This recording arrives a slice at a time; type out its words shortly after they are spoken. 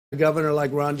A governor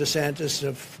like Ron DeSantis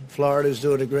of Florida is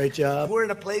doing a great job. We're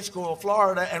in a place called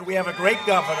Florida, and we have a great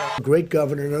governor. A great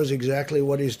governor, knows exactly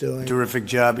what he's doing. Terrific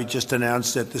job. He just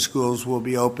announced that the schools will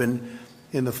be open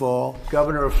in the fall.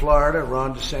 Governor of Florida,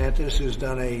 Ron DeSantis, who's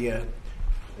done a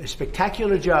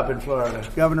spectacular job in Florida.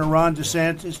 Governor Ron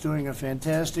DeSantis doing a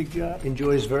fantastic job.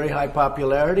 Enjoys very high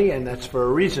popularity, and that's for a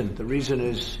reason. The reason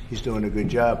is he's doing a good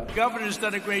job. The governor's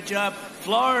done a great job.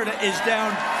 Florida is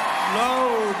down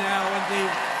low now in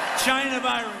the China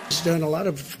virus. He's done a lot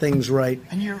of things right.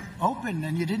 And you're open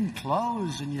and you didn't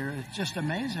close, and it's just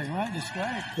amazing, right? It's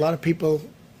great. A lot of people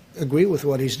agree with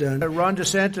what he's done. Ron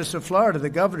DeSantis of Florida, the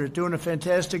governor, doing a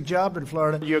fantastic job in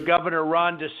Florida. Your governor,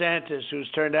 Ron DeSantis, who's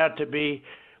turned out to be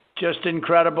just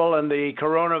incredible, and the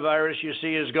coronavirus, you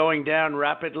see, is going down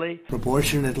rapidly.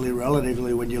 Proportionately,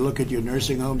 relatively, when you look at your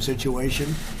nursing home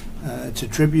situation, it's a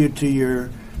tribute to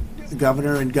your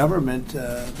governor and government,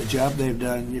 the job they've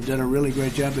done. You've done a really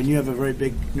great job, and you have a very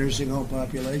big nursing home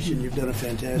population. You've done a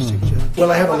fantastic job. Well,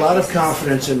 I have a lot of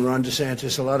confidence in Ron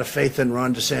DeSantis, a lot of faith in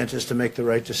Ron DeSantis to make the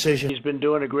right decision. He's been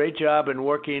doing a great job and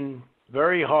working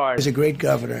very hard. He's a great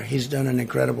governor. He's done an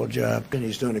incredible job, and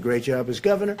he's doing a great job as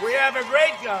governor. We have a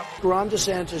great governor. Ron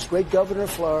DeSantis, great governor of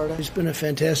Florida. He's been a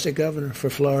fantastic governor for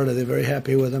Florida. They're very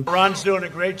happy with him. Ron's doing a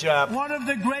great job. One of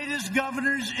the greatest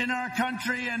governors in our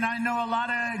country, and I know a lot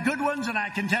of good ones, and I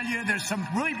can tell you there's some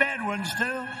really bad ones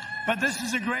too, but this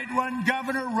is a great one.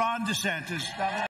 Governor Ron DeSantis.